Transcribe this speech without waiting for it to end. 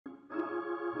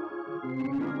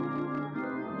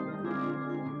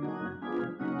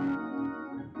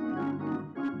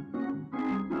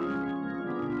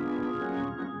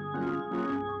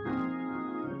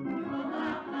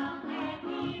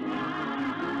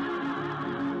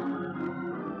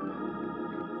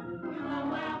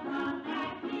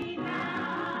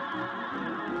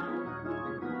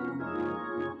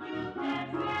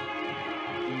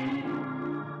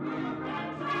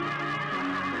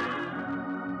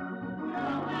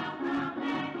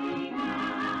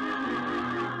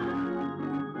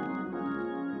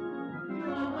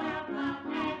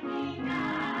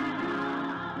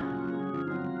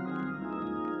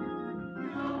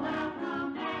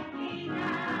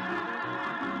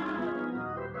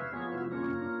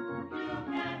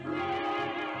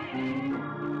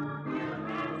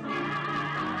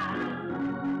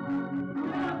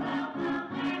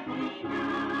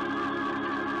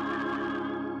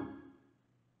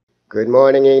Good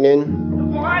morning, Enon.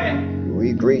 Good morning.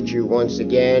 We greet you once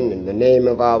again in the name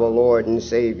of our Lord and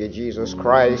Savior Jesus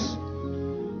Christ.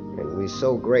 And we're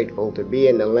so grateful to be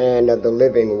in the land of the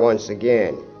living once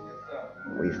again.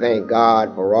 We thank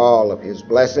God for all of his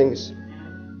blessings.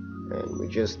 And we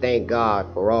just thank God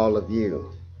for all of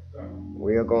you.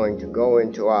 We are going to go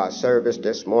into our service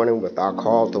this morning with our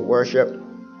call to worship.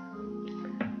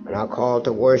 And our call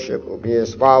to worship will be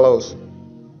as follows.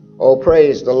 Oh,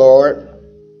 praise the Lord.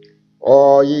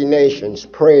 All ye nations,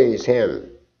 praise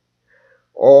him.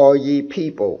 All ye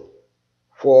people,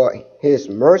 for his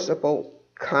merciful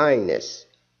kindness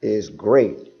is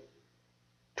great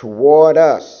toward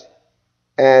us,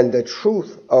 and the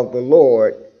truth of the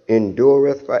Lord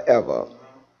endureth forever.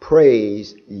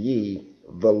 Praise ye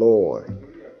the Lord.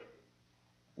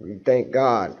 We thank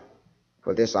God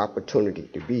for this opportunity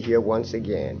to be here once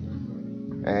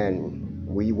again. And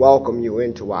we welcome you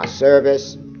into our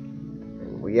service.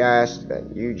 We ask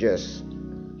that you just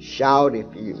shout if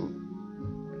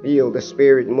you feel the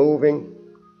Spirit moving,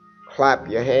 clap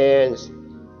your hands,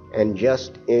 and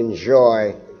just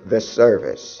enjoy the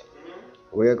service.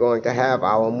 We're going to have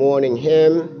our morning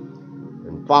hymn,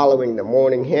 and following the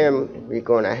morning hymn, we're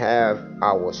going to have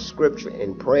our scripture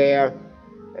in prayer,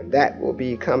 and that will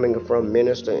be coming from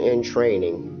Minister in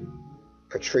Training,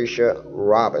 Patricia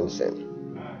Robinson.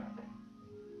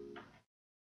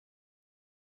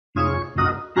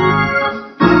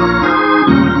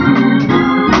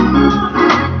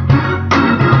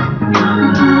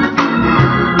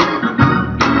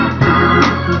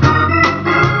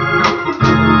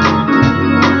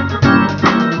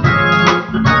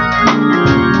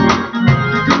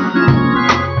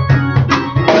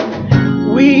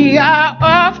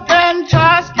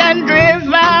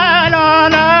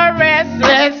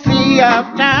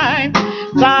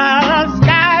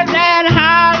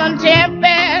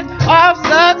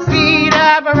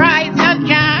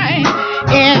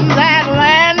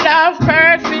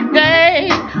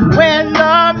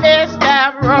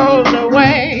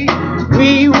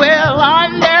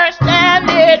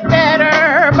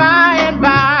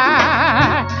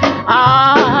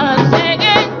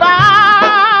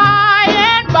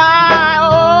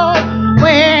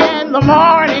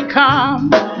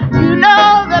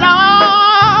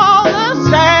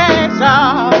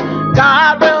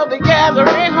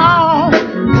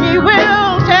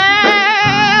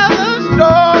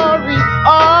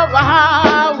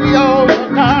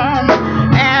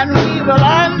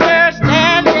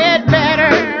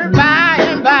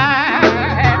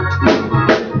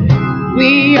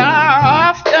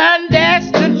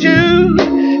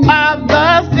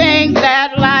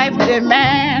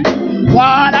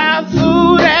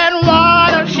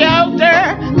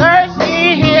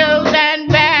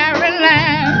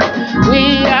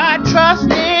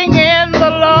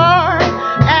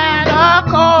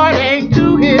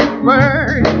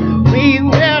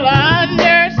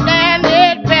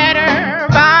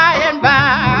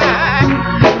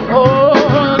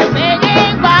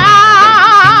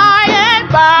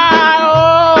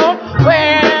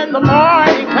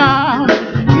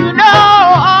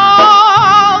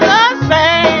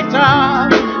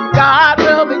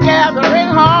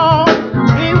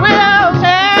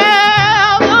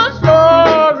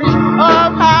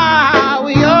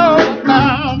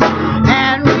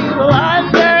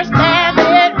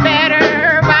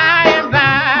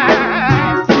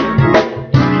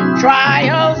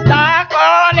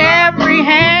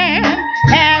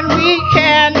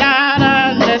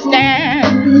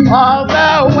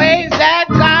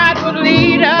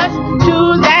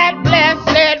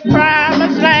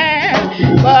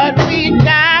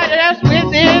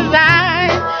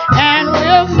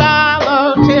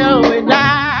 Till we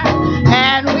die,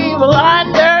 and we will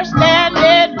understand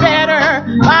it better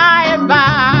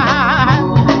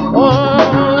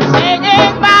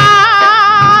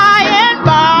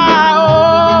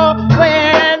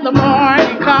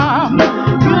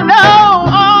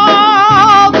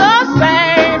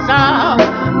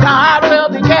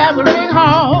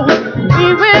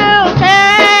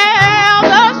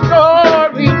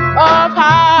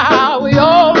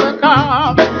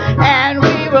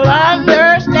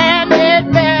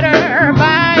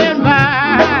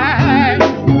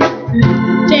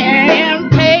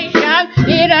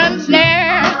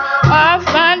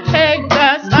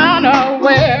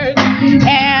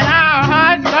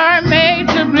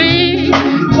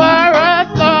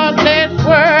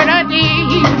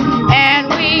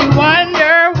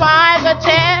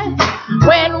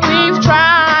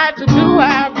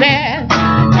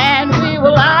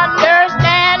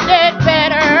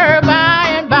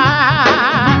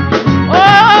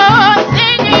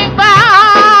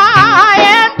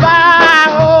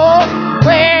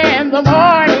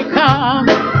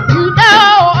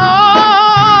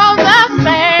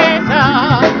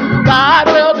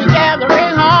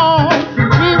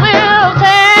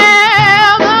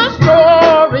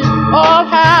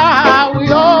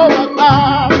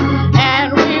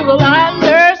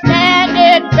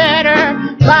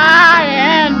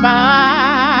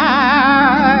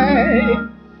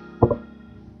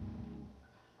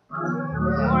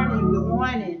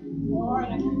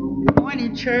morning. Good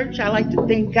morning, church. I'd like to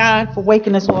thank God for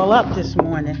waking us all up this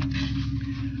morning.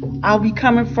 I'll be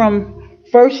coming from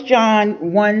 1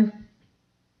 John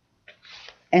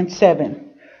 1:7.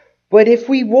 But if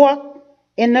we walk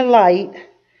in the light,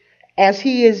 as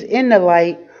he is in the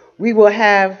light, we will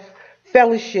have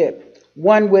fellowship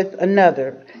one with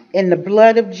another. And the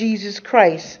blood of Jesus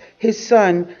Christ, his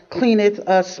Son, cleaneth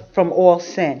us from all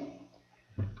sin.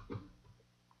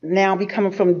 Now be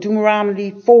coming from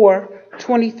Deuteronomy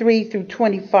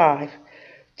 4:23-25.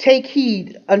 Take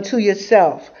heed unto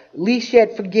yourself, lest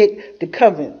yet forget the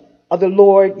covenant of the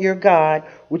Lord your God,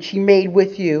 which he made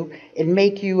with you, and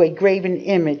make you a graven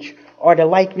image or the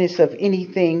likeness of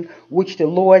anything which the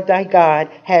Lord thy God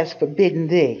has forbidden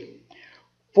thee.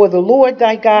 For the Lord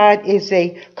thy God is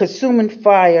a consuming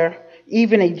fire,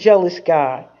 even a jealous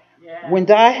God. Yeah. When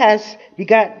thou hast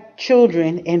begot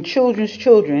children and children's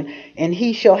children, and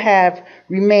he shall have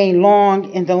remained long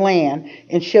in the land,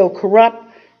 and shall corrupt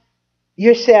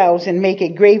yourselves and make a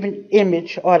graven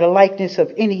image or the likeness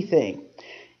of anything,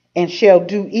 and shall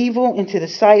do evil into the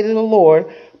sight of the Lord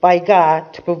by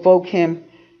God to provoke him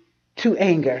to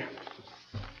anger.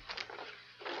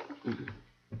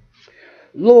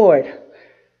 Lord,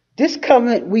 this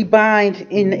covenant we bind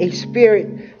in a spirit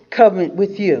covenant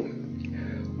with you,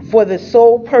 for the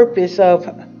sole purpose of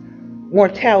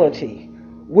mortality,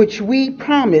 which we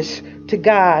promise to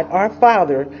God our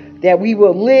Father, that we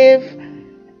will live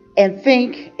and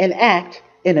think and act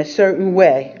in a certain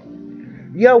way.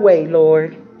 Your way,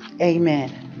 Lord. Amen.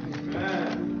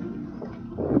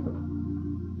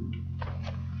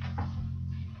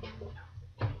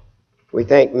 We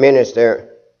thank Minister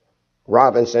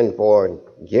Robinson for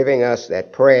giving us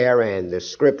that prayer and the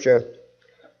scripture.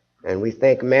 And we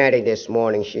thank Maddie this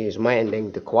morning. She's minding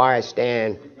the choir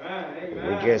stand.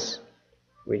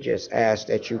 We just ask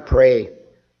that you pray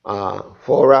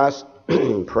for us,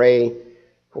 pray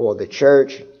for the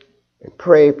church, and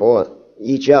pray for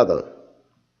each other,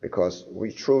 because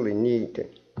we truly need to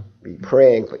be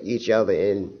praying for each other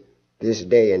in this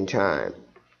day and time.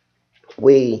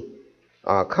 We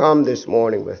come this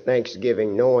morning with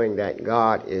thanksgiving, knowing that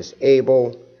God is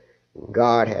able.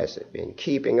 God has been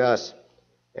keeping us,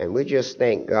 and we just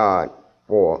thank God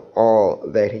for all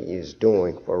that he is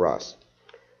doing for us.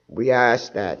 We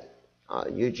ask that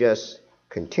you just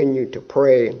continue to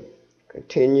pray,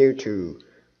 continue to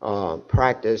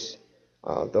practice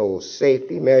those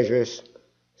safety measures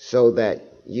so that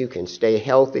you can stay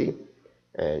healthy.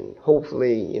 And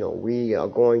hopefully, we are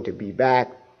going to be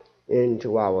back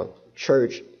into our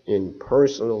church in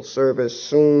personal service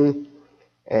soon.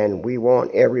 And we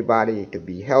want everybody to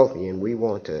be healthy, and we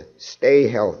want to stay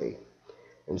healthy.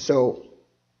 And so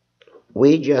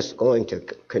we just going to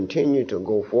continue to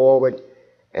go forward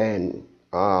and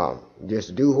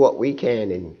just do what we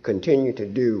can and continue to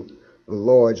do the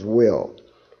Lord's will.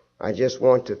 I just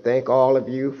want to thank all of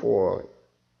you for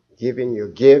giving your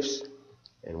gifts,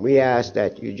 and we ask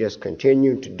that you just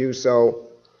continue to do so,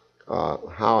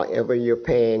 however you're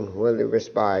paying, whether it's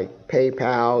by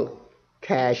PayPal,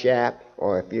 Cash App,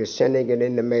 or if you're sending it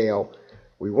in the mail.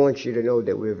 We want you to know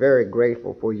that we're very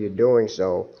grateful for you doing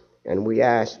so, and we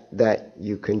ask that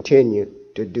you continue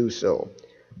to do so.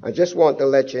 I just want to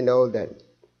let you know that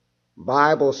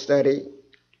Bible study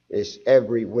is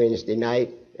every Wednesday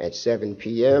night at 7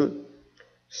 p.m.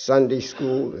 Sunday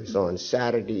school is on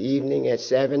Saturday evening at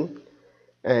 7.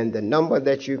 And the number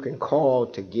that you can call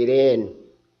to get in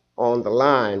on the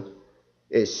line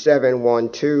is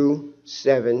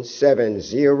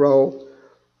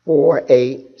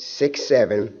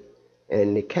 712-770-4867.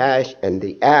 And the cash and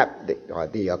the app, the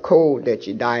code that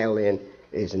you dial in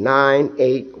is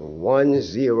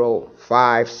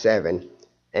 981057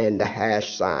 and the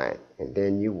hash sign. And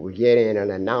then you will get in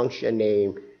and announce your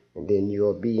name, and then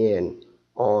you'll be in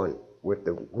on with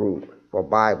the group for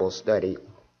Bible study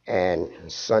and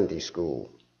Sunday school.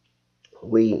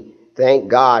 We thank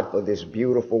God for this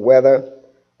beautiful weather,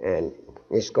 and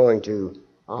it's going to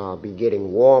be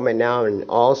getting warmer now. And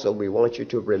also we want you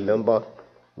to remember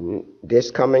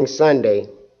this coming Sunday,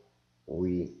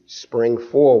 we spring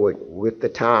forward with the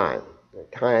time. The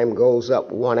time goes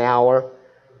up 1 hour,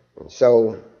 and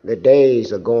so the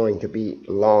days are going to be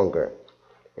longer.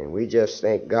 And we just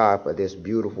thank God for this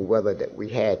beautiful weather that we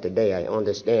had today. I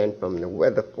understand from the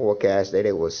weather forecast that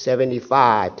it was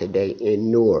 75 today in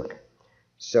Newark.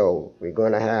 So we're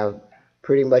going to have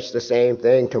pretty much the same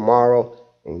thing tomorrow,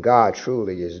 and God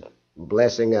truly is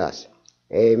blessing us.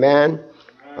 Amen.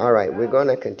 All right, we're going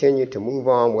to continue to move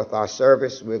on with our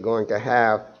service. We're going to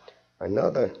have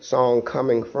another song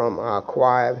coming from our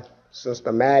choir,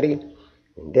 Sister Maddie,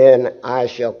 and then I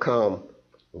shall come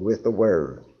with the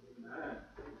word.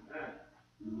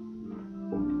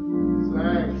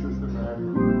 Thanks, Sister Mary.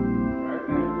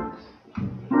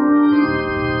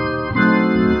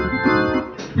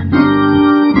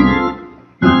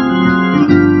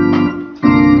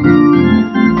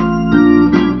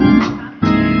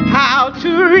 How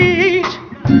to reach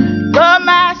the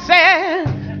masses,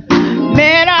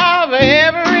 men of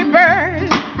every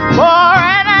birth, for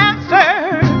an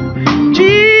answer.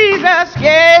 Jesus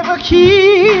gave a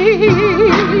key,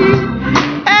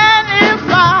 and if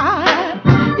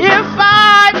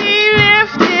I be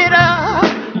lifted up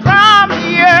from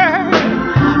the earth,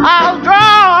 I'll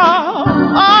draw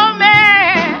all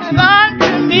men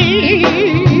unto me.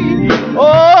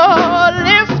 Oh,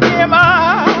 lift him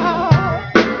up.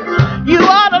 You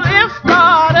ought to lift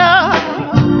God up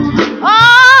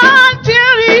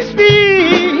until he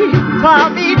speaks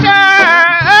from eternity.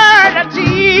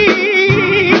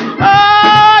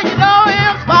 Oh, you know,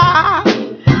 if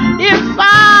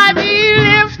I be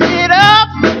lifted up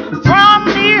from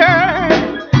the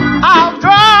earth, I'll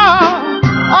draw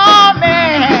all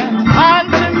men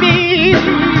unto me.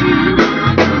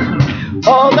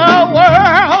 Oh, the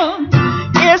world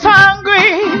is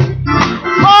hungry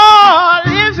for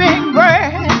living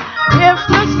bread. If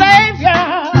the Savior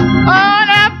on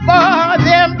earth for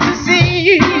them to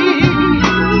see.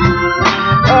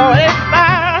 Oh, if I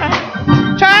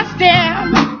trust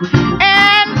him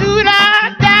and do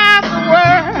not doubt the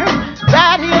word,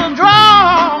 that he'll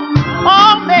draw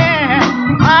all men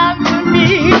unto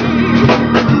me.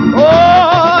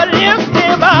 Oh, lift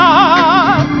him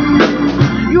up.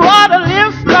 You ought to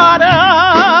lift God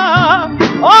up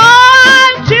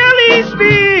until he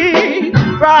speaks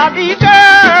from eternity.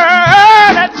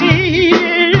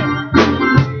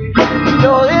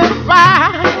 So if I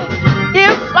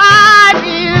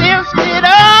be lifted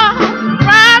up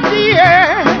from the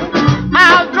earth,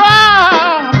 I'll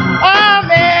draw all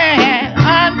men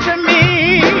unto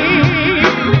me.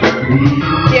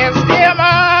 Lift him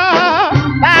up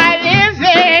by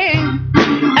living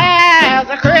as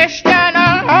a Christian.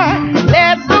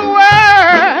 Let the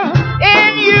world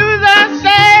in you the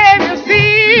Savior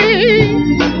see.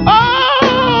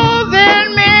 Oh,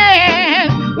 then men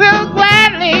will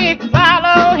gladly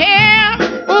follow him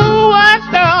who was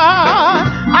done.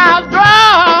 I'll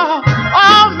draw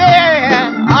all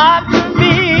men unto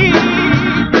me.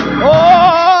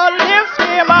 Oh, lift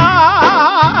him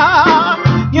up.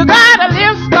 You gotta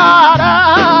lift God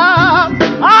up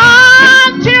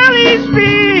until he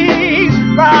speaks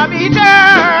from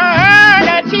eternity.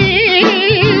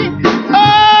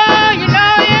 Oh, you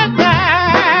know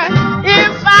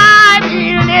if I be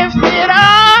lifted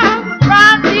up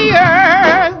from the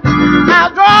earth,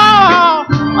 I'll draw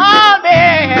all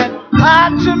men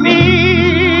unto me.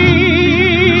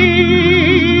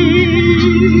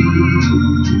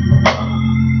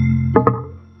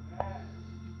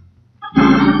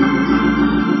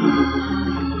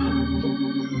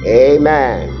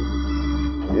 Amen.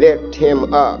 Lift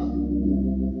him up.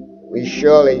 We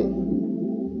surely,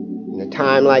 in a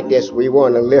time like this, we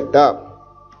want to lift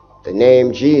up the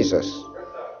name Jesus,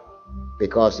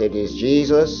 because it is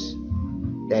Jesus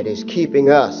that is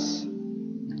keeping us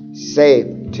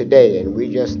safe today. And we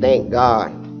just thank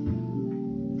God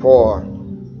for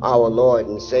our Lord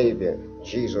and Savior,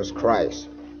 Jesus Christ.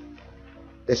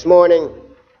 This morning,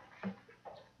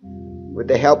 with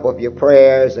the help of your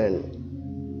prayers and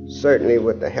certainly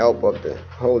with the help of the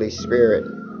Holy Spirit,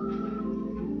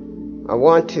 I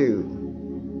want to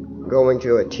go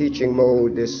into a teaching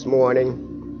mode this morning.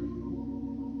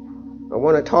 I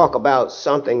want to talk about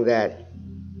something that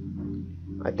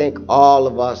I think all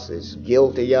of us is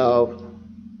guilty of.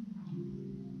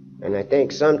 And I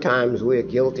think sometimes we're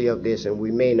guilty of this and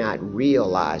we may not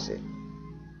realize it.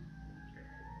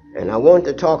 And I want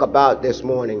to talk about this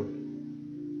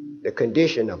morning the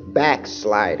condition of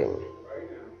backsliding.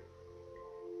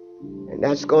 And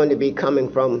that's going to be coming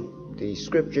from the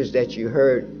scriptures that you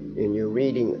heard in your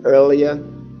reading earlier,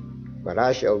 but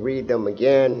I shall read them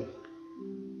again.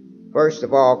 First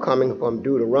of all, coming from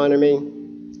Deuteronomy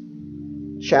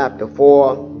chapter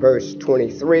 4, verse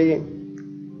 23.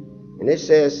 And it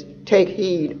says, "Take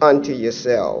heed unto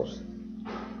yourselves,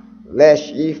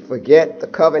 lest ye forget the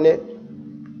covenant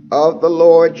of the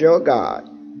Lord your God,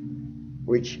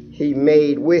 which he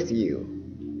made with you,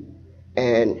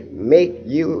 and make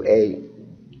you a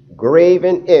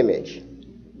graven image,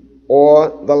 or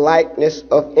the likeness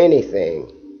of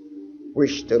anything,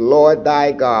 which the Lord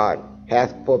thy God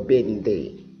hath forbidden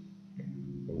thee."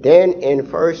 Then in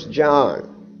 1 John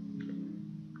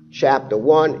chapter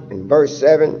 1 and verse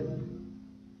 7,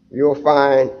 you'll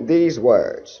find these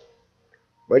words,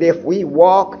 But if we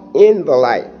walk in the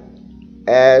light,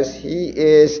 as he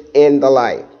is in the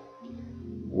light,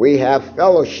 we have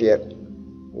fellowship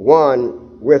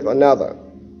one with another.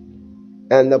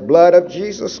 And the blood of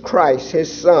Jesus Christ,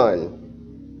 his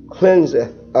Son,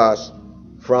 cleanseth us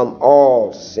from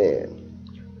all sin.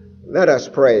 Let us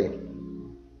pray.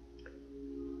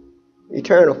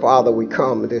 Eternal Father, we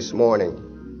come this morning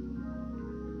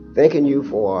thanking you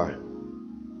for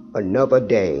another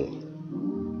day,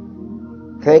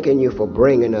 thanking you for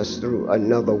bringing us through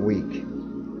another week.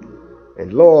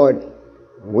 And Lord,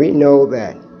 we know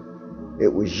that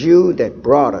it was you that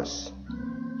brought us,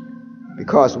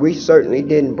 because we certainly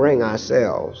didn't bring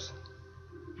ourselves,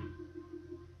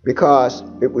 because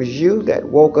it was you that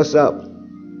woke us up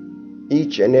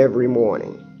each and every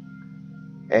morning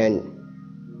and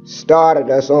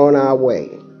started us on our way.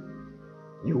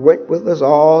 You went with us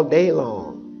all day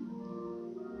long.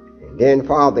 And then,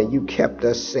 Father, you kept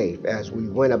us safe as we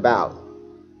went about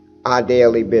our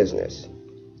daily business.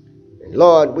 And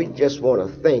Lord, we just want to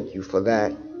thank you for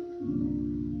that,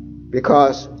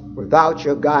 because without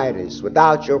your guidance,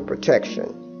 without your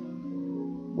protection,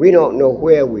 we don't know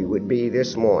where we would be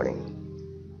this morning.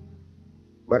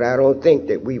 But I don't think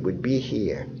that we would be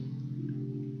here.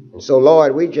 And so,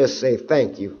 Lord, we just say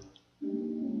thank you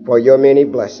for your many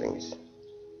blessings.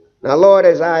 Now, Lord,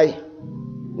 as I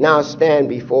now stand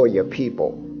before your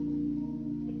people,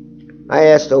 I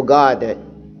ask, oh God,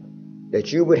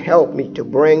 that you would help me to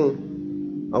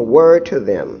bring a word to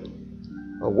them,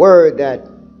 a word that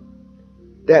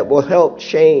will help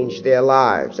change their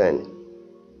lives and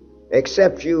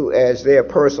accept you as their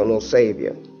personal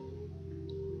Savior.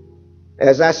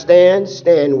 As I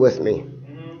stand with me.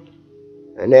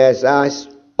 And as I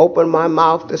open my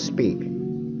mouth to speak,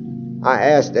 I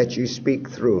ask that you speak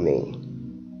through me.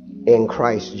 In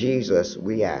Christ Jesus,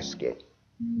 we ask it.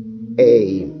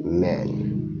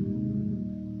 Amen.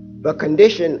 The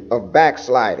condition of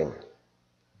backsliding.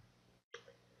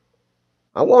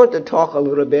 I want to talk a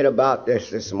little bit about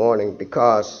this morning,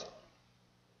 because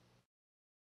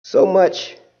so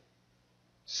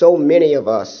many of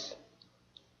us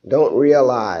don't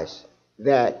realize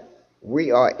that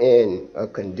we are in a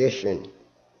condition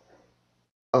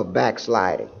of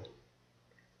backsliding.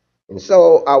 And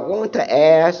so I want to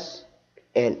ask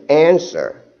and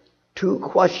answer 2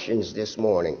 questions this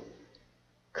morning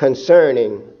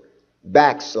concerning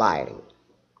backsliding.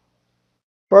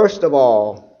 First of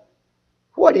all,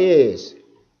 what is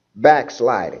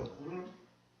backsliding?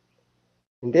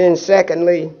 And then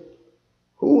secondly,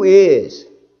 who is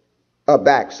a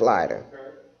backslider?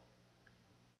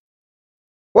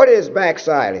 What is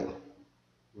backsliding?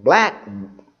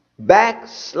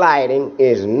 Backsliding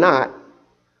is not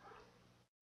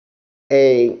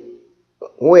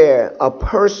where a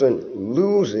person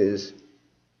loses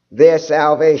their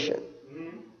salvation.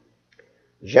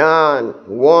 John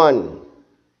 1,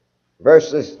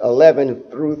 verses 11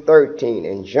 through 13,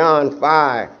 and John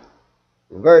 5,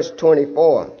 verse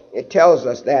 24, it tells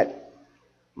us that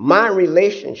my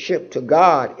relationship to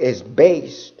God is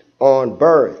based on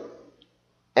birth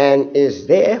and is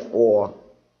therefore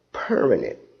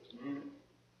permanent.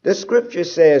 The scripture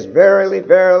says, verily,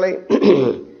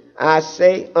 verily, I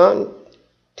say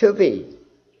unto thee,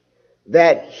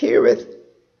 that heareth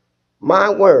my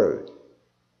word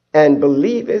and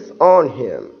believeth on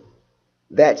him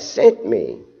that sent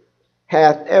me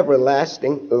hath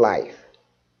everlasting life,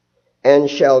 and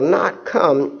shall not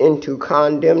come into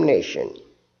condemnation,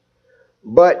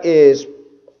 but is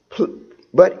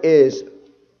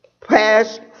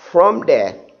passed from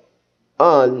death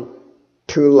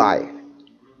unto life.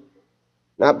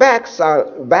 Now,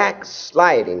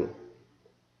 backsliding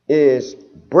is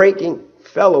breaking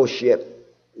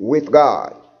fellowship with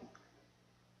God.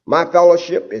 My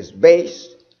fellowship is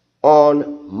based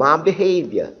on my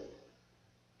behavior,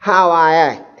 how I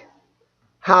act,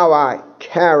 how I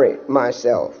carry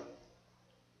myself.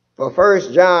 For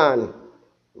 1 John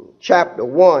chapter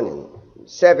 1 and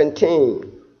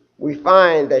 17, we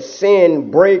find that sin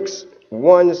breaks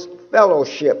one's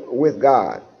fellowship with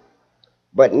God,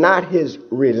 but not his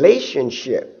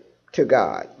relationship to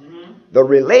God. The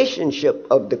relationship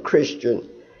of the Christian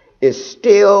is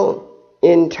still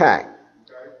intact.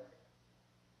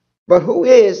 But who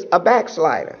is a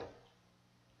backslider?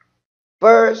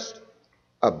 First,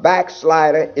 a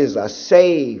backslider is a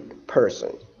saved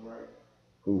person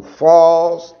who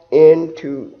falls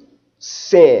into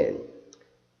sin.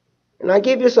 And I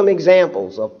give you some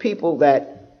examples of people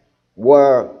that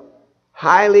were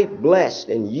highly blessed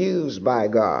and used by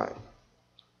God.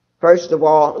 First of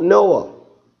all, Noah.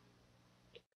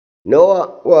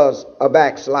 Noah was a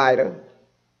backslider.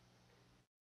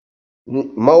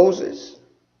 Moses,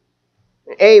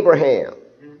 Abraham,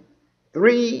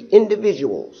 three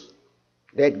individuals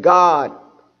that God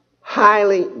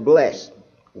highly blessed.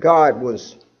 God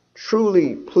was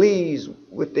truly pleased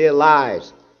with their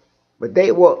lives, but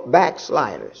they were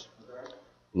backsliders.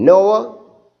 Noah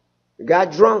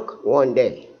got drunk one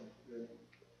day.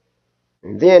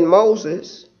 And then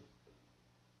Moses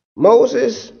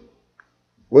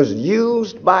was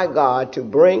used by God to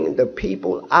bring the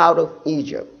people out of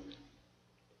Egypt.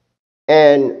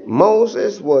 And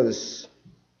Moses was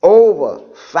over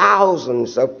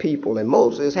thousands of people, and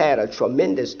Moses had a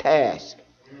tremendous task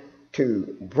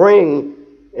to bring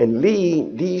and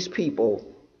lead these people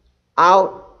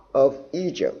out of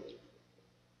Egypt.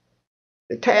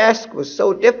 The task was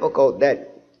so difficult that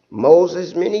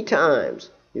Moses, many times,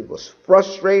 he was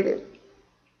frustrated,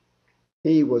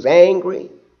 he was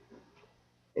angry,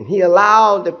 and he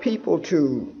allowed the people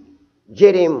to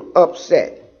get him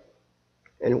upset.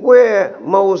 And where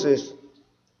Moses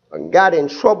got in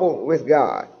trouble with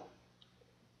God,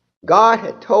 God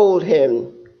had told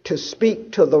him to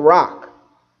speak to the rock,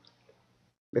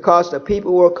 because the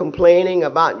people were complaining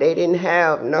about they didn't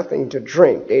have nothing to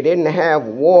drink. They didn't have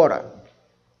water.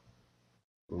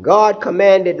 God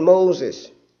commanded Moses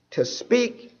to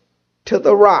speak to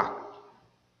the rock,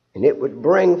 and it would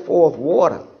bring forth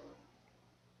water.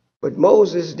 But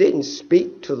Moses didn't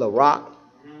speak to the rock.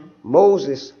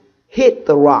 Moses hit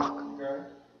the rock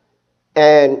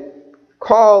and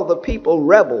called the people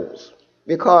rebels,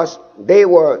 because they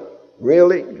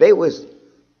was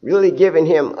really giving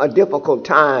him a difficult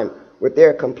time with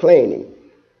their complaining.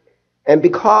 And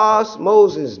because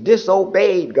Moses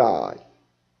disobeyed God,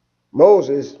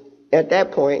 Moses at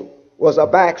that point was a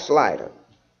backslider.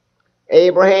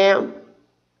 Abraham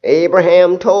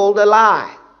told a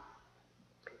lie.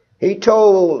 He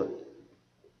told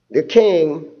the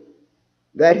king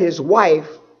that his wife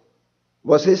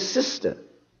was his sister.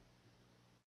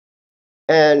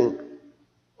 And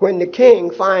when the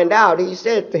king found out, he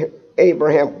said to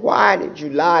Abraham, "Why did you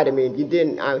lie to me? You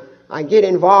didn't. I get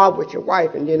involved with your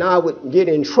wife, and then I would get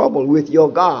in trouble with your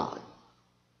God."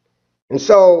 And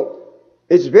so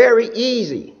it's very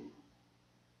easy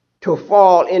to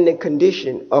fall in the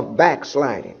condition of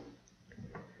backsliding.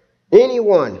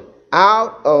 Anyone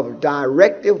out of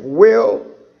directive will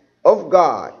of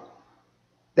God,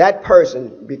 that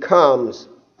person becomes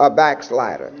a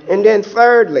backslider. And then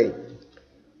thirdly,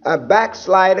 a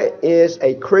backslider is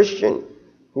a Christian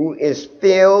who is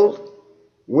filled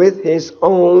with his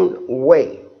own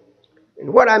way.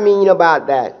 And what I mean about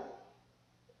that,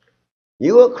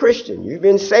 you're a Christian, you've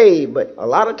been saved, but a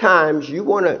lot of times you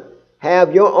want to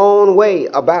have your own way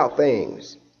about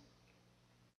things.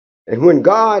 And when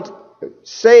God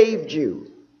saved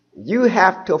you, you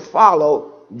have to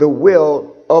follow the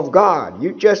will of God.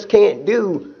 You just can't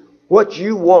do what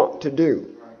you want to do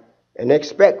and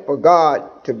expect for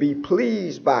God to be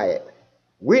pleased by it.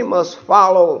 We must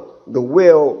follow the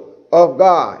will of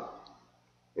God.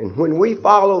 And when we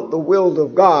follow the will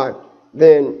of God,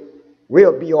 then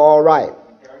we'll be all right.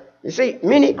 You see,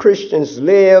 many Christians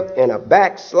live in a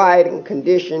backsliding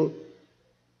condition.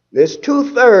 There's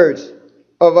 2/3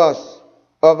 of us,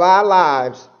 of our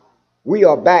lives, we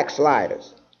are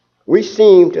backsliders. We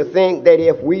seem to think that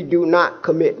if we do not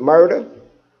commit murder,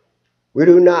 we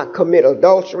do not commit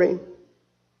adultery,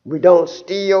 we don't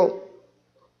steal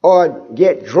or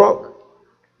get drunk,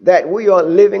 that we are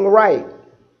living right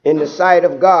in the sight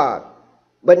of God.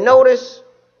 But notice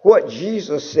what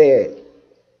Jesus said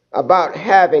about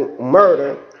having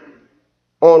murder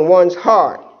on one's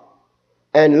heart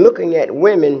and looking at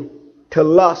women to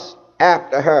lust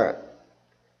after her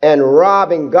and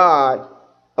robbing God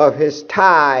of his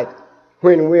tithe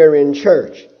when we're in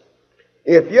church.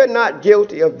 If you're not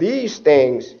guilty of these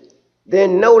things,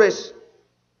 then notice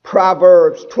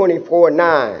Proverbs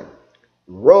 24:9,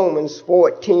 Romans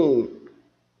 14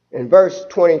 and verse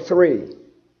 23,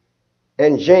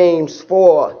 and James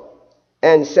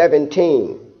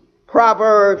 4:17.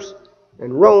 Proverbs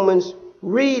and Romans,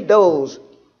 read those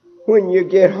when you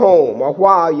get home or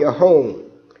while you're home.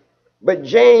 But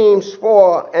James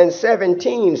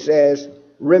 4:17 says,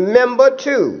 "Remember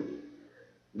too,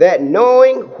 that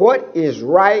knowing what is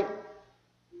right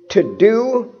to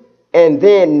do and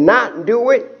then not do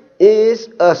it is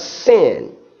a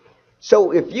sin."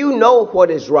 So if you know what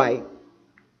is right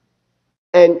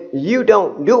and you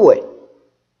don't do it,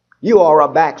 you are a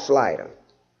backslider.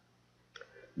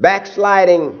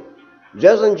 Backsliding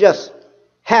doesn't just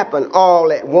happen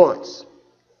all at once.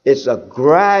 It's a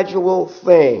gradual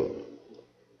thing.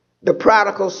 The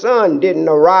prodigal son didn't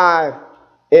arrive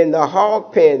in the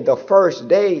hog pen the first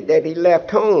day that he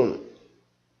left home.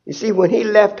 You see, when he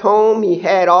left home, he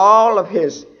had all of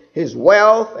his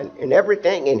wealth and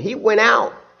everything, and he went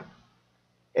out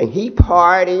and he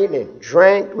partied and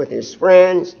drank with his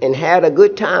friends and had a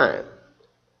good time.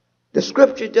 The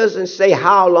scripture doesn't say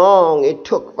how long it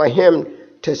took for him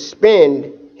to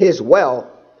spend his wealth,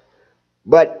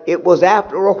 but it was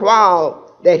after a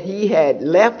while that he had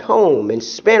left home and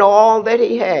spent all that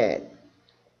he had,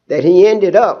 that he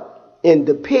ended up in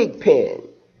the pig pen.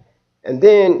 And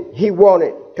then he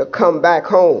wanted to come back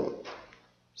home.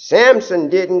 Samson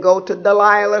didn't go to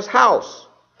Delilah's house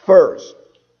first.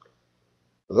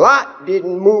 Lot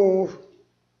didn't move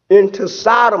into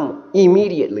Sodom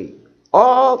immediately.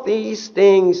 All these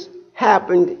things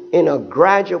happened in a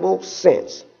gradual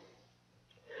sense.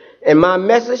 And my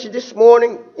message this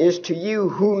morning is to you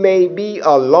who may be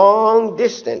a long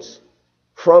distance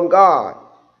from God.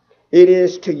 It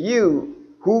is to you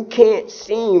who can't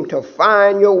seem to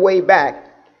find your way back,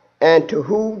 and to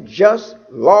who just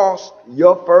lost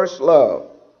your first love.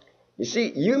 You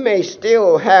see, you may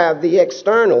still have the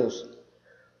externals,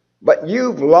 but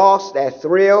you've lost that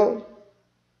thrill,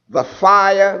 the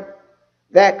fire,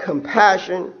 that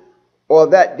compassion, or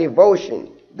that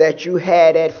devotion that you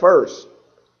had at first.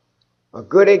 A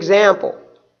good example,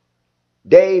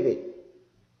 David.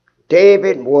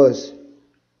 David was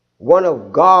one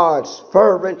of God's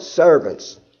fervent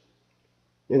servants.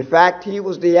 In fact, he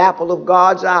was the apple of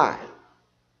God's eye.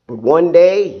 But one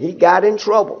day he got in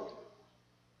trouble.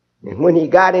 And when he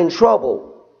got in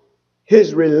trouble,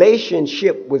 his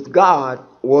relationship with God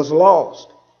was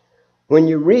lost. When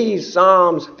you read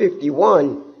Psalms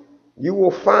 51, you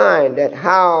will find that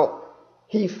how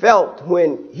he felt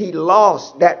when he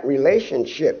lost that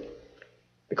relationship,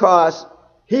 because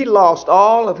he lost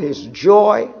all of his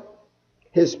joy,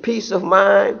 his peace of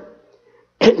mind.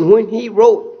 And when he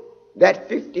wrote that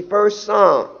 51st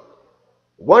Psalm,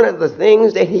 one of the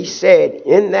things that he said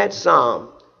in that Psalm,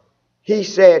 he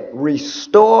said,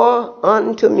 "Restore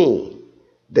unto me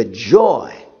the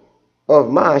joy of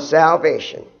my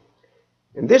salvation."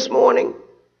 And this morning,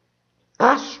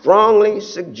 I strongly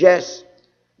suggest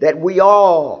that we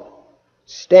all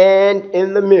stand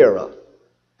in the mirror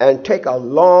and take a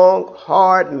long,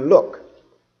 hard look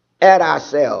at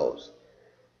ourselves,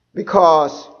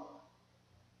 because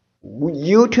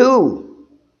you too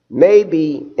may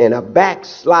be in a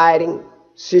backsliding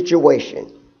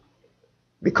situation,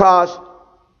 because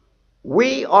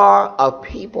we are a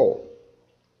people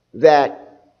that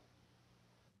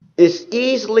it's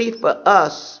easily for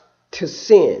us to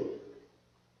sin,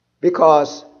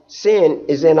 because sin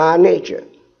is in our nature.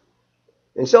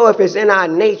 And so if it's in our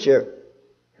nature,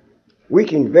 we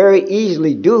can very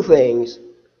easily do things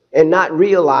and not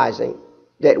realizing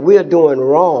that we're doing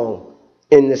wrong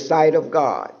in the sight of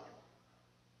God.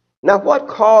 Now, what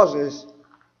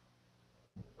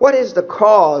is the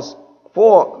cause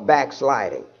for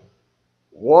backsliding?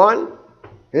 One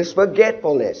is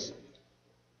forgetfulness.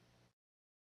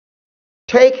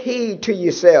 Take heed to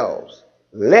yourselves,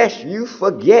 lest you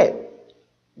forget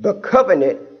the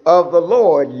covenant of the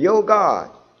Lord your God,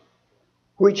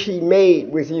 which he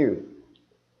made with you,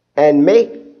 and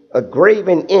make a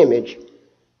graven image,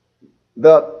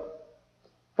 the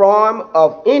form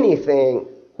of anything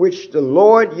which the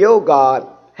Lord your God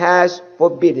has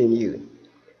forbidden you.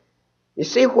 You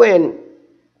see, when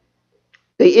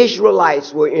the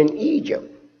Israelites were in Egypt,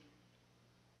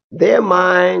 their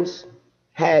minds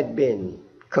had been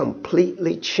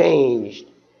completely changed.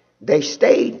 They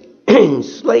stayed in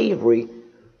slavery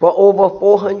for over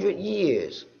 400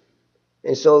 years.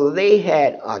 And so they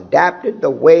had adapted the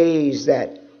ways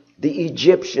that the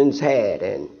Egyptians had.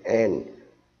 And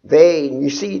you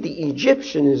see, the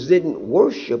Egyptians didn't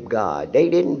worship God. They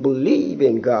didn't believe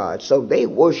in God. So they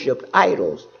worshiped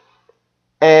idols.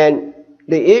 And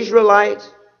the Israelites,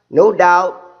 no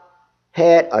doubt,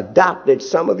 had adopted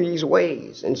some of these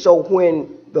ways. And so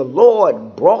when the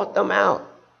Lord brought them out,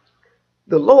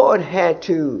 the Lord had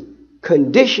to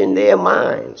condition their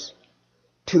minds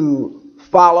to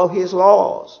follow his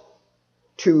laws,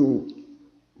 to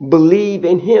believe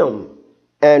in him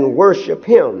and worship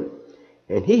him.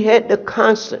 And he had to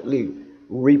constantly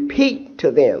repeat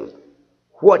to them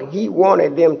what he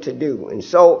wanted them to do. And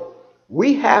so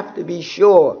we have to be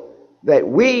sure that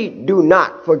we do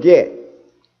not forget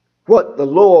what the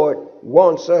Lord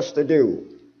wants us to do.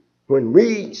 When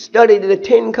we study the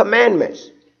Ten Commandments,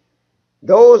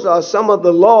 those are some of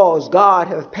the laws God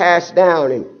has passed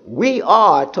down, and we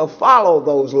are to follow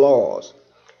those laws.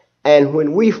 And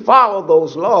when we follow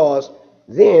those laws,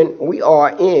 then we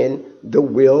are in the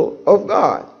will of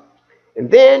God.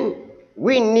 And then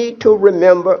we need to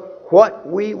remember what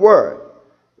we were.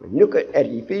 Look at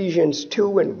Ephesians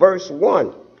 2 and verse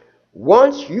 1.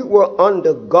 Once you were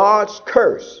under God's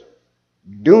curse,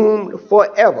 doomed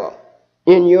forever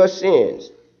in your sins.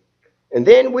 And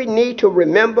then we need to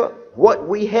remember what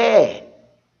we had.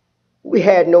 We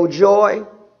had no joy,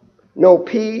 no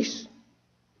peace,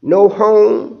 no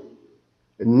home,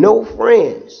 no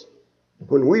friends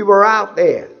when we were out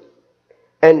there.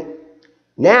 And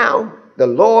now the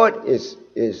Lord is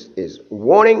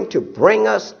wanting to bring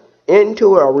us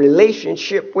into a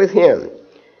relationship with him.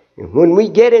 And when we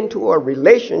get into a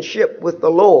relationship with the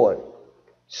Lord,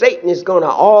 Satan is going to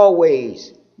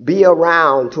always be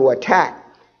around to attack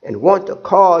and want to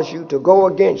cause you to go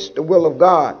against the will of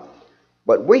God.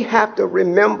 But we have to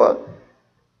remember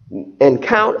and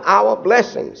count our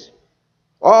blessings.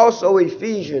 Also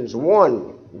Ephesians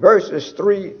 1 verses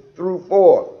 3 through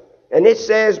 4. And it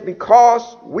says,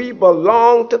 because we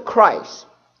belong to Christ,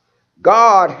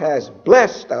 God has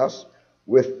blessed us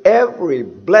with every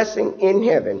blessing in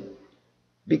heaven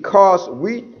because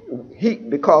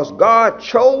God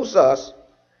chose us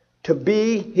to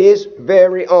be his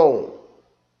very own.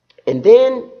 And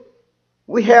then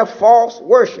we have false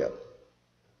worship.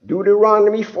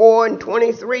 Deuteronomy 4 and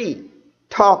 23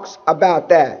 talks about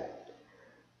that.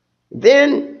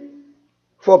 Then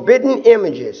forbidden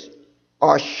images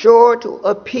are sure to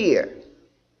appear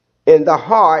in the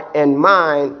heart and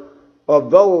mind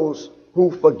of those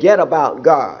who forget about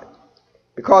God.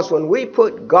 Because when we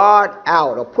put God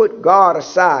out or put God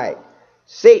aside,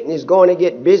 Satan is going to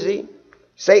get busy.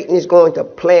 Satan is going to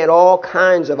plant all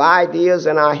kinds of ideas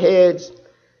in our heads.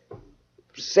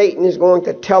 Satan is going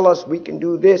to tell us we can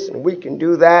do this and we can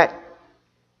do that.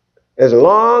 As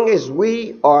long as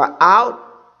we are out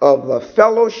of the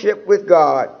fellowship with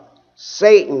God,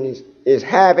 Satan is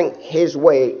having his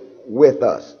way with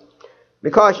us.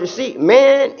 Because you see,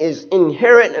 man is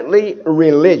inherently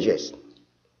religious.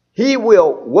 He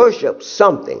will worship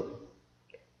something.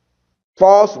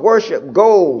 False worship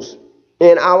goes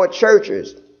in our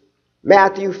churches.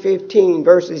 Matthew 15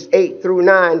 verses 8 through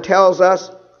 9 tells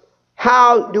us,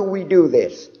 how do we do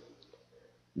this?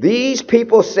 These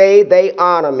people say they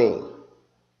honor me,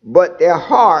 but their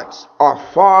hearts are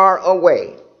far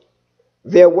away.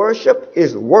 Their worship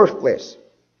is worthless,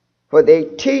 for they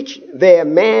teach their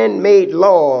man-made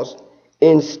laws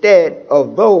instead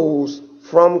of those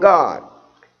from God.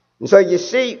 And so you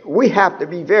see, we have to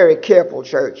be very careful,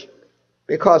 church,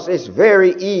 because it's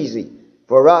very easy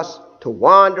for us to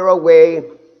wander away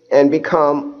and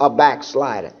become a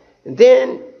backslider. And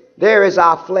then there is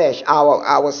our flesh,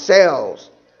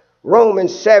 ourselves.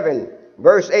 Romans 7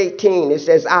 verse 18, it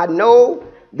says, I know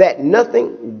that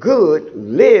nothing good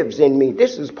lives in me.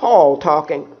 This is Paul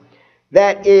talking.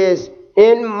 That is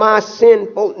in my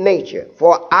sinful nature.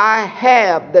 For I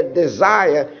have the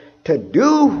desire to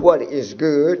do what is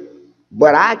good,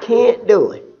 but I can't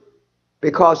do it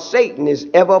because Satan is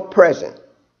ever present.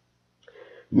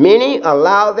 Many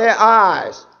allow their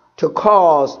eyes to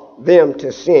cause them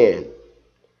to sin.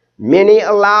 Many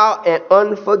allow an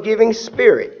unforgiving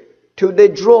spirit to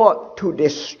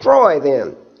destroy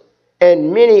them.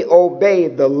 And many obey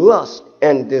the lust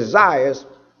and desires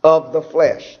of the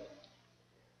flesh.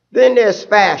 Then there's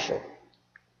fashion.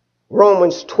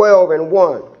 Romans 12 and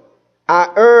 1.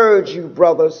 I urge you,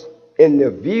 brothers, in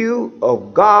the view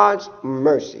of God's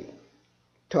mercy,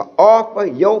 to offer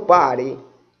your body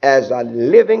as a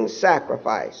living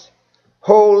sacrifice,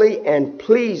 holy and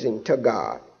pleasing to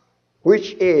God,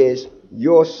 which is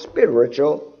your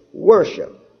spiritual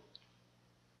worship.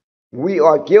 We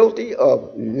are guilty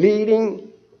of leading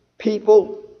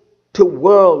people to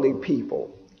worldly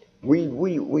people. We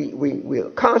are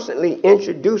constantly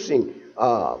introducing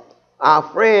our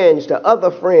friends to other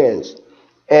friends,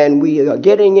 and we are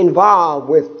getting involved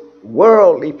with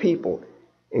worldly people.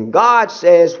 And God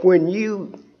says when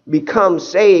you become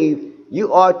saved,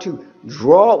 you are to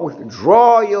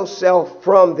withdraw yourself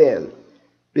from them.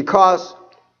 Because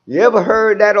you ever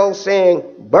heard that old saying,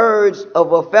 birds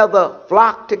of a feather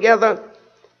flock together?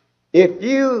 If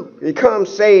you become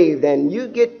saved and you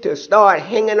get to start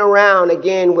hanging around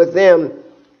again with them,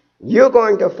 you're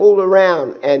going to fool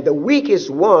around, and the weakest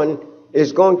one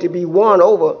is going to be won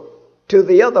over to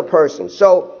the other person.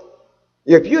 So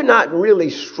if you're not really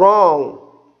strong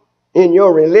in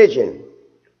your religion,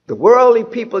 the worldly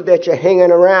people that you're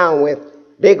hanging around with,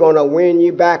 they're going to win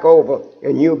you back over,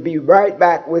 and you'll be right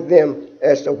back with them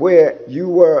as to where you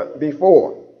were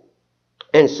before.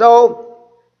 And so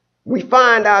we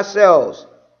find ourselves,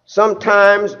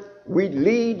 sometimes we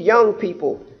lead young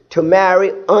people to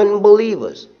marry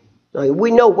unbelievers. Now,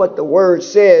 we know what the word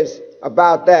says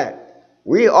about that.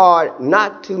 We are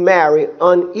not to marry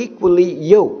unequally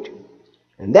yoked.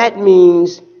 And that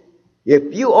means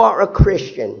if you are a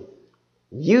Christian,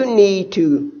 you need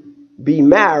to be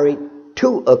married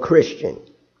to a Christian.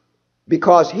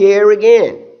 Because here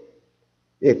again,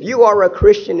 if you are a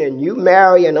Christian and you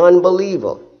marry an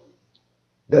unbeliever,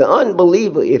 the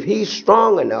unbeliever, if he's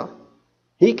strong enough,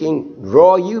 he can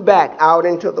draw you back out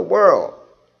into the world.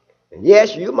 And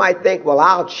yes, you might think, well,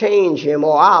 I'll change him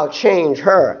or I'll change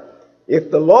her.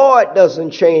 If the Lord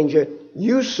doesn't change her,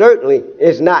 you certainly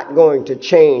is not going to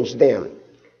change them.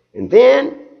 And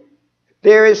then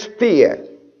there is fear.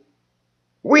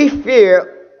 We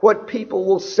fear what people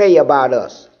will say about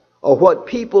us or what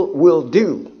people will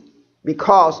do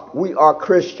because we are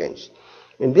Christians.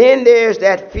 And then there's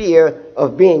that fear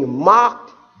of being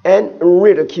mocked and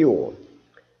ridiculed.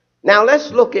 Now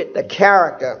let's look at the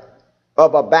character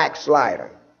of a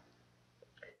backslider.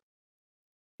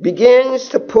 Begins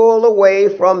to pull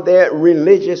away from their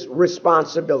religious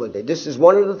responsibility. This is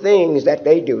one of the things that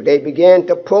they do. They begin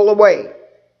to pull away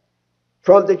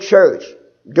from the church,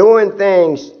 doing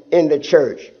things in the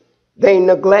church. They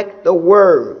neglect the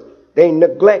word. They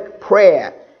neglect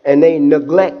prayer, and they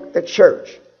neglect the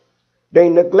church. They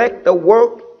neglect the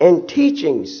work and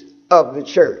teachings of the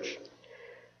church.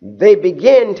 They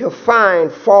begin to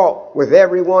find fault with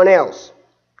everyone else.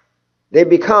 They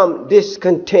become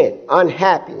discontent,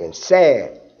 unhappy, and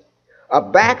sad. A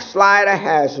backslider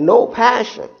has no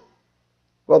passion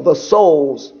for the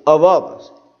souls of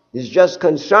others. He's just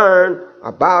concerned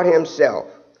about himself.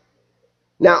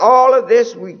 Now, all of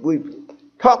this, we've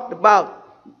talked about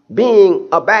being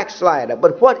a backslider,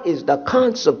 but what is the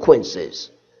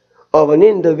consequences of an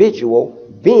individual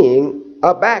being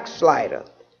a backslider?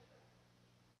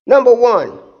 Number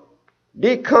one,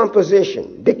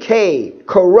 decomposition, decay,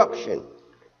 corruption.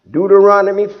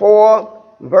 Deuteronomy 4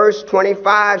 verse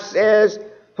 25 says,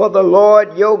 "For the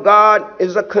Lord your God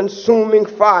is a consuming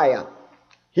fire.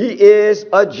 He is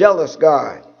a jealous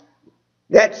God."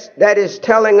 That is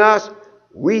telling us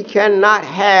we cannot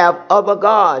have other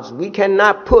gods. We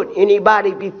cannot put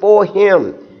anybody before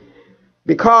him.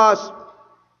 Because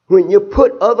when you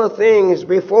put other things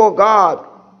before God,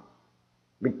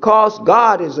 because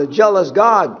God is a jealous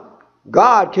God,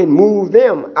 God can move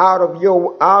them out of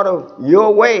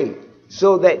your way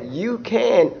so that you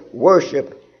can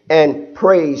worship and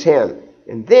praise him.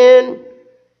 And then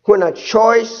when a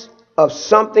choice of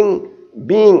something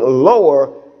being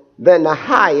lower than the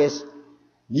highest,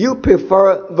 you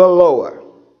prefer the lower.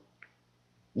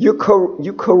 You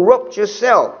corrupt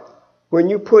yourself when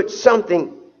you put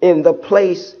something in the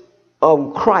place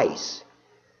of Christ.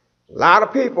 A lot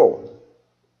of people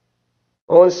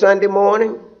on Sunday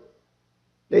morning,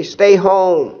 they stay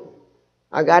home.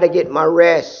 I got to get my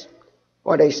rest.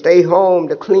 Or they stay home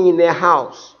to clean their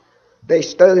house. They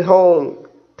stay home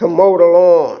to mow the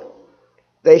lawn.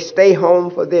 They stay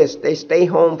home for this. They stay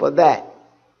home for that.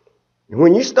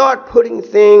 When you start putting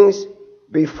things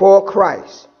before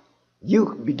Christ,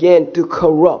 you begin to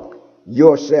corrupt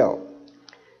yourself.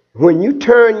 When you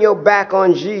turn your back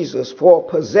on Jesus for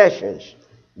possessions,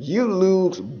 you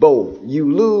lose both.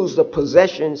 You lose the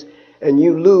possessions and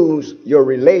you lose your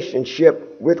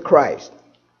relationship with Christ.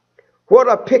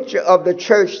 What a picture of the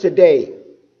church today.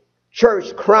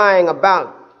 Church crying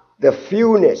about the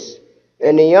fewness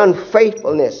and the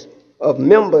unfaithfulness of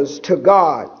members to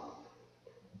God.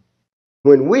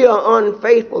 When we are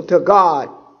unfaithful to God,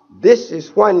 this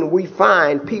is when we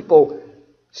find people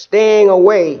staying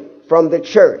away from the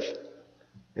church.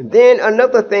 And then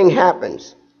another thing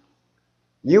happens.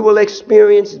 You will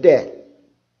experience death.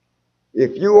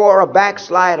 If you are a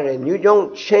backslider and you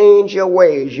don't change your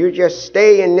ways, you just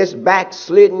stay in this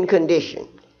backslidden condition,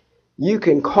 you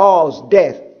can cause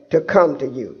death to come to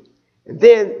you. And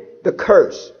then the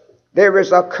curse. There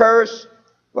is a curse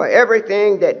for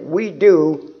everything that we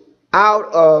do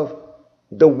out of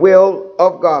the will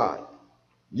of God.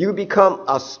 You become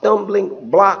a stumbling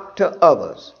block to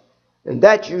others. And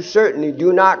that you certainly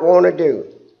do not want to do.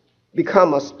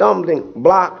 Become a stumbling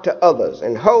block to others.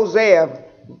 And Hosea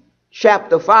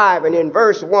chapter 5 and in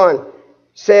verse 1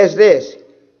 says this,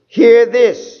 "Hear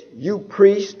this, you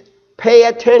priests, pay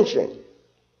attention.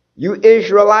 You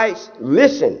Israelites,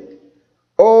 listen.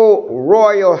 O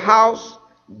royal house,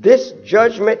 this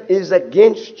judgment is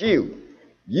against you.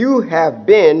 You have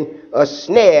been a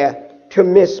snare to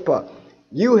Mizpah.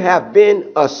 You have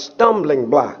been a stumbling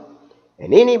block."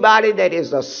 And anybody that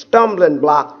is a stumbling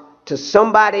block to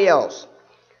somebody else.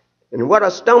 And what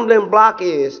a stumbling block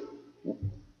is,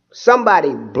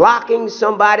 somebody blocking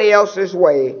somebody else's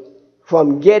way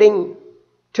from getting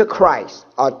to Christ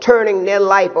or turning their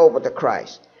life over to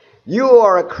Christ. You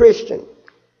are a Christian.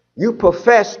 You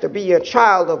profess to be a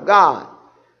child of God.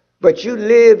 but you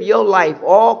live your life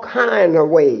all kinds of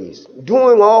ways,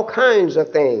 doing all kinds of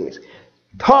things,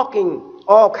 talking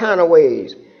all kinds of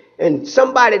ways. And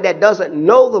somebody that doesn't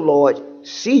know the Lord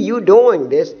see you doing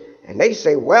this, and they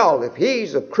say, well, if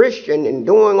he's a Christian and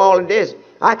doing all of this,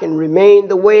 I can remain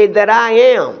the way that I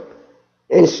am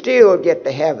and still get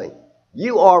to heaven.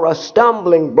 You are a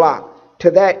stumbling block to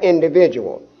that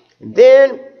individual. And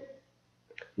then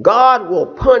God will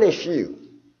punish you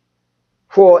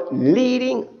for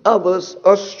leading others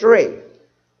astray.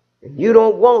 You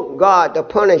don't want God to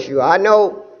punish you. I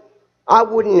know I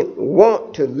wouldn't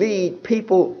want to lead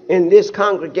people in this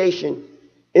congregation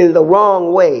in the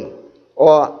wrong way,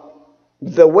 or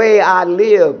the way I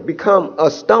live become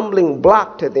a stumbling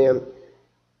block to them,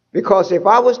 because if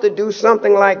I was to do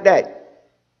something like that,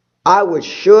 I would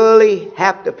surely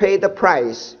have to pay the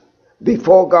price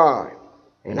before God.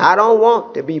 And I don't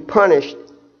want to be punished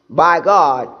by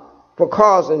God for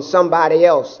causing somebody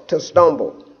else to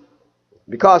stumble,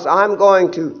 because I'm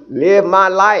going to live my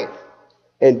life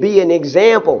and be an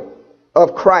example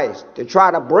of Christ, to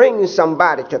try to bring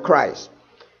somebody to Christ.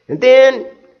 And then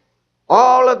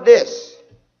all of this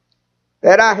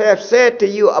that I have said to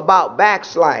you about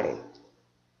backsliding,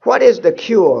 what is the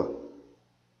cure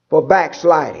for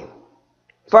backsliding?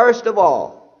 First of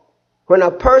all, when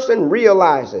a person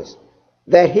realizes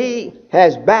that he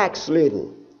has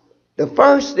backslidden, the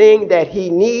first thing that he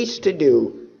needs to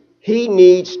do, he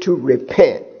needs to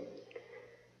repent.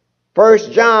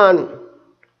 1 John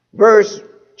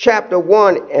chapter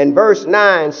 1 and verse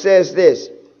 9 says this: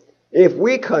 if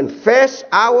we confess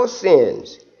our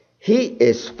sins, he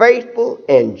is faithful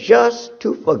and just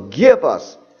to forgive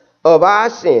us of our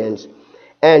sins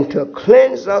and to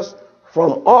cleanse us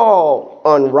from all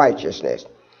unrighteousness.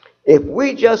 If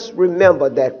we just remember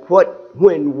that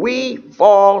when we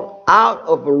fall out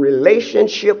of a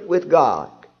relationship with God,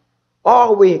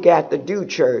 all we got to do,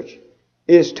 church,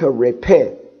 is to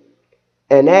repent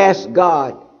and ask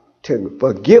God to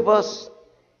forgive us,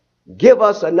 give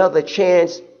us another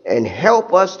chance, and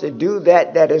help us to do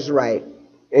that is right.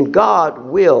 And God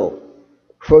will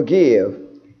forgive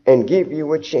and give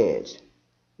you a chance.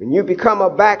 When you become a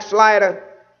backslider,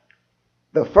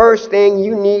 the first thing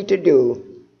you need to do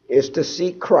is to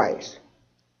seek Christ.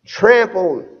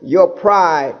 Trample your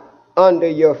pride under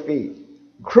your feet.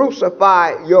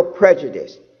 Crucify your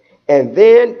prejudice. And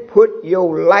then put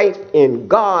your life in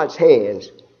God's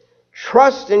hands.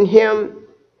 Trust in him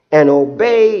and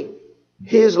obey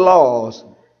his laws,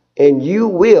 and you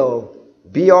will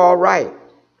be all right.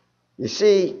 You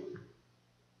see,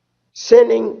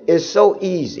 sinning is so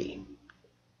easy,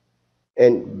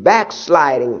 and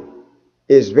backsliding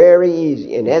is very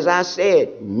easy. And as I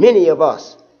said, many of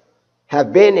us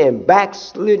have been in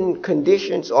backslidden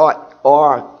conditions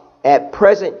or at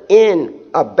present in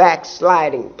a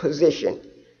backsliding position.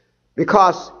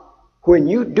 Because when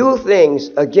you do things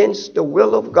against the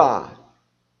will of God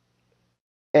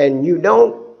and you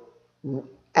don't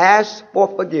ask for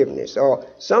forgiveness, or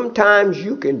sometimes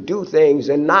you can do things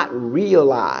and not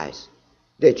realize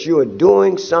that you are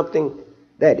doing something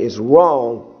that is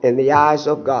wrong in the eyes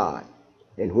of God.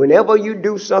 And whenever you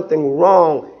do something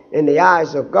wrong in the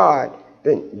eyes of God,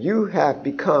 then you have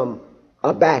become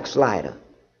a backslider.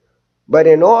 But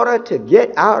in order to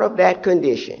get out of that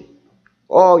condition,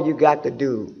 all you got to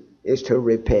do is to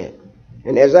repent.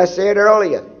 And as I said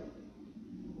earlier,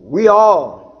 we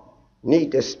all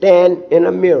need to stand in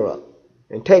a mirror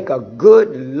and take a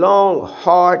good, long,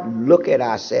 hard look at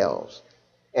ourselves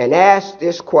and ask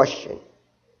this question: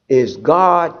 is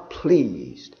God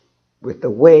pleased with the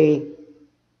way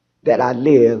that I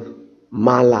live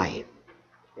my life?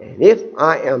 And if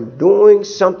I am doing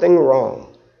something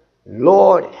wrong,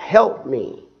 Lord, help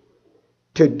me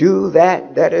to do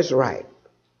that is right.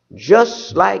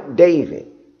 Just like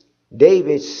David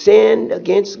sinned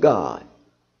against God.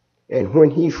 And when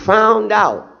he found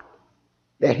out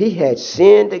that he had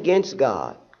sinned against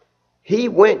God, he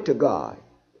went to God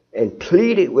and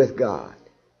pleaded with God.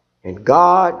 And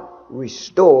God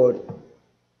restored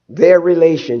their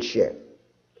relationship.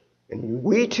 And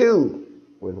we too,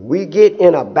 when we get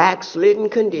in a backslidden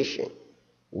condition,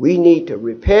 we need to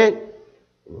repent.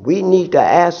 We need to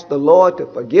ask the Lord to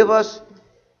forgive us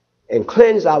and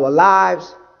cleanse our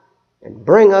lives and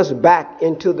bring us back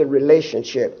into the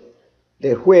relationship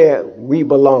that where we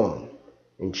belong.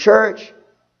 In church,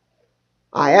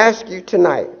 I ask you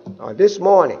tonight or this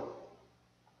morning,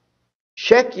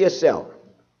 check yourself.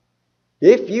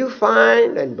 If you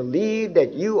find and believe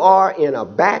that you are in a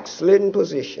backslidden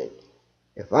position,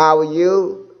 if I were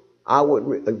you, I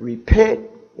would repent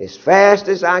as fast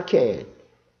as I can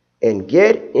and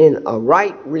get in a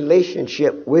right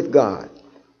relationship with God.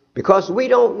 Because we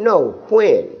don't know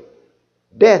when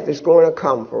death is going to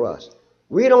come for us.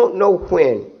 We don't know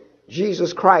when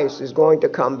Jesus Christ is going to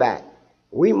come back.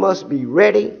 We must be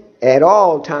ready at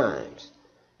all times.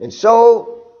 And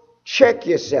so check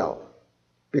yourself,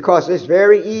 because it's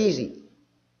very easy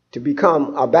to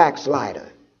become a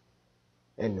backslider.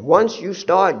 And once you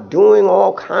start doing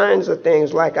all kinds of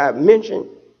things like I mentioned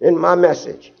in my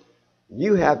message,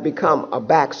 you have become a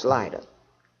backslider.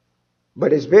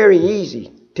 But it's very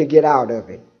easy to get out of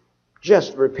it.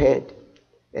 Just repent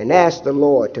and ask the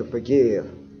Lord to forgive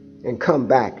and come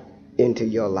back into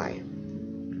your life.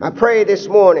 I pray this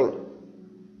morning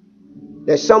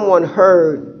that someone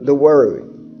heard the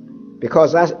word,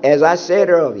 because as I said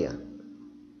earlier,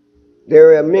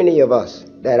 there are many of us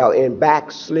that are in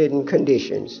backslidden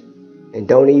conditions and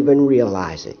don't even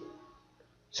realize it.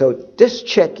 So just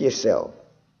check yourself.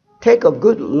 Take a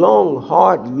good, long,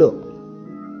 hard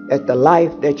look at the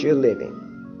life that you're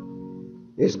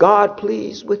living. Is God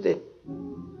pleased with it?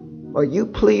 Are you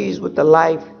pleased with the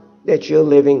life that you're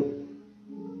living?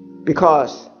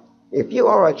 Because if you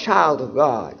are a child of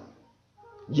God,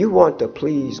 you want to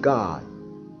please God.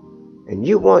 And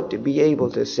you want to be able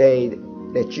to say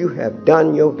that you have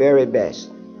done your very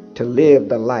best to live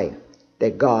the life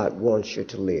that God wants you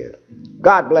to live.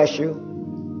 God bless you,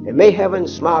 and may heaven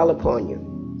smile upon you.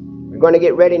 We're going to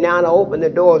get ready now to open the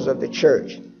doors of the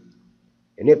church.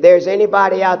 And if there's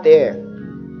anybody out there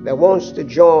that wants to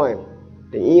join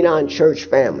the Enon Church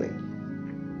family,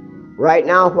 right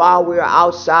now while we're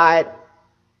outside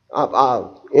of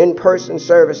our in-person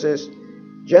services,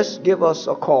 just give us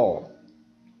a call.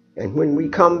 And when we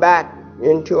come back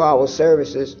into our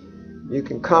services, you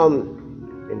can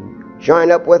come and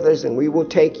join up with us and we will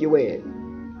take you in.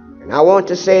 And I want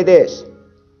to say this.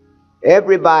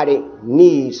 Everybody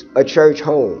needs a church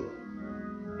home.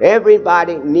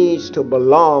 Everybody needs to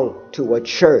belong to a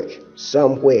church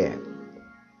somewhere.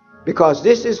 Because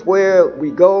this is where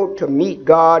we go to meet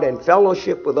God and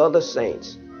fellowship with other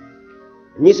saints.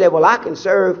 And you say, well, I can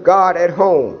serve God at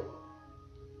home.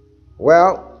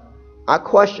 Well, I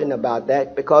question about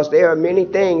that, because there are many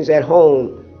things at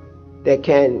home that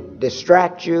can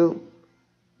distract you,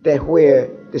 that where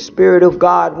the Spirit of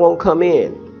God won't come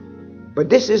in. But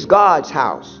this is God's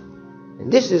house.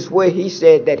 And this is where he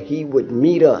said that he would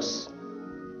meet us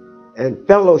and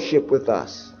fellowship with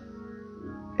us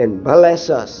and bless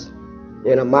us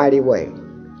in a mighty way.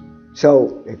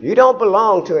 So if you don't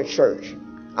belong to a church,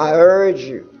 I urge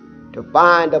you to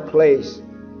find a place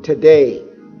today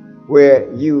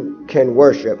where you can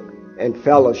worship and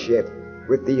fellowship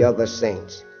with the other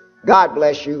saints. God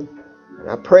bless you. And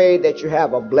I pray that you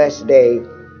have a blessed day.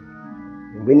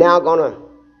 We're now going to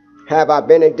have our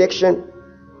benediction.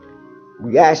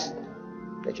 We ask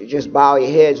that you just bow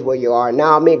your heads where you are.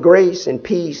 Now may grace and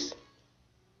peace,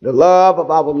 the love of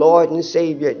our Lord and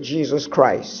Savior Jesus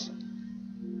Christ,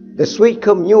 the sweet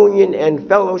communion and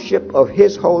fellowship of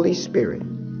his Holy Spirit,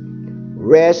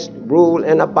 rest, rule,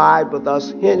 and abide with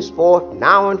us henceforth,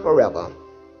 now and forever.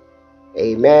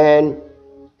 Amen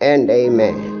and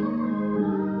amen.